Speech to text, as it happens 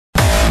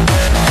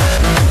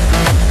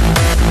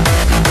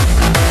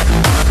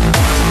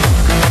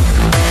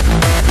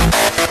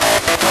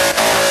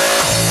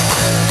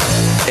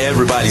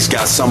Everybody's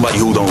got somebody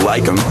who don't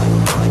like them.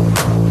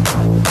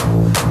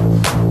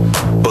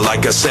 But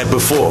like I said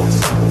before,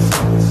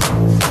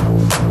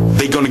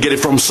 they gonna get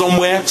it from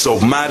somewhere, so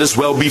might as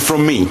well be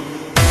from me.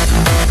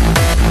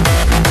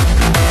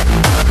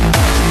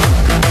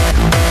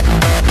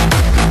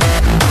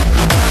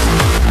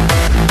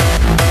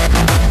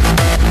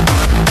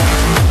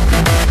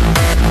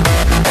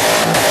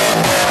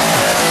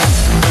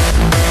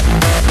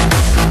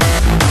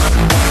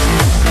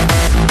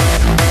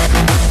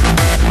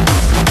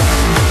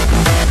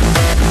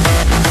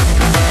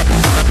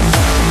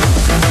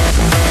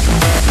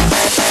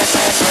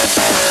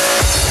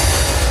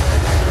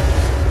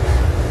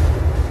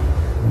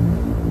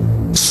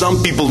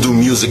 Some people do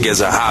music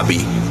as a hobby,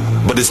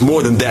 but it's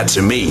more than that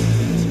to me.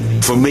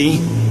 For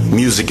me,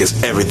 music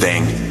is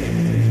everything.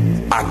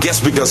 I guess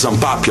because I'm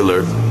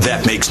popular,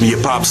 that makes me a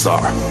pop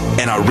star.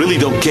 And I really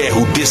don't care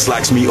who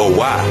dislikes me or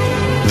why.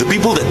 The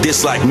people that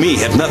dislike me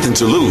have nothing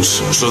to lose,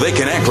 so they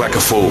can act like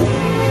a fool.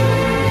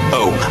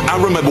 Oh,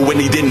 I remember when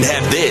he didn't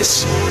have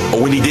this,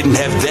 or when he didn't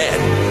have that,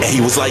 and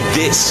he was like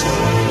this.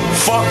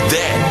 Fuck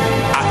that.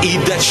 I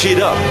eat that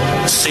shit up.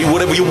 Say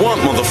whatever you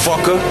want,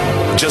 motherfucker.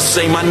 Just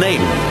say my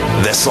name.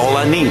 That's all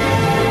I need.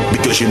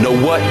 Because you know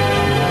what?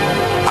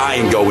 I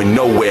ain't going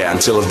nowhere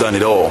until I've done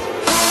it all.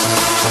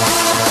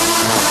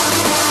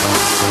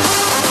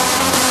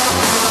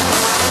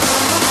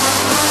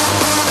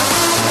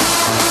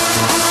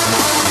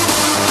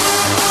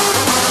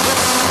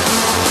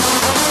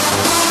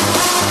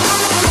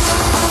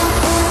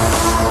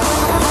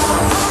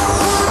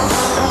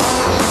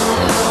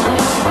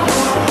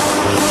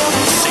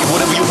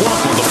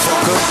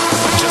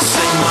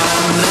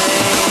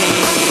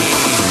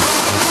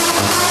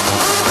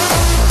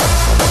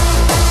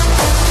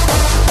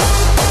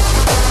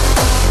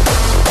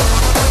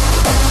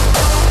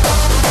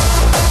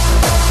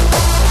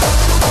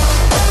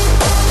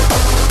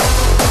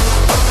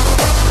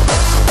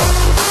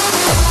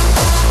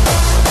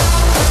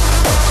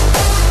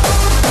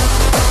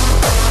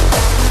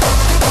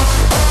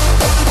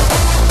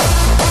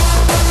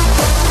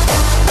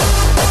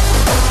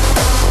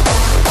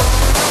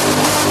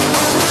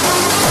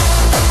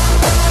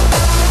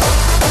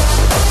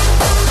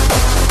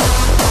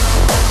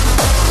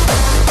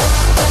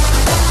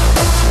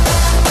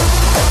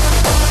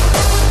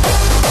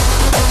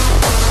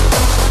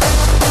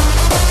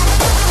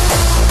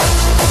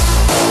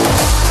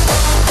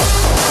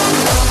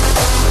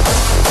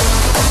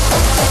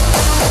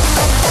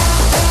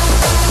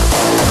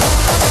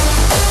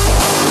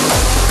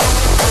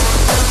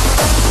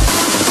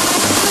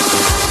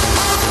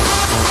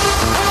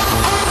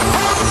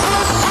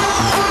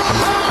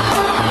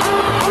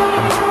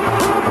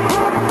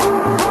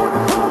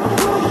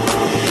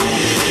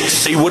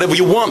 Say whatever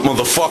you want,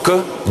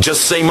 motherfucker.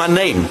 Just say my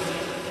name.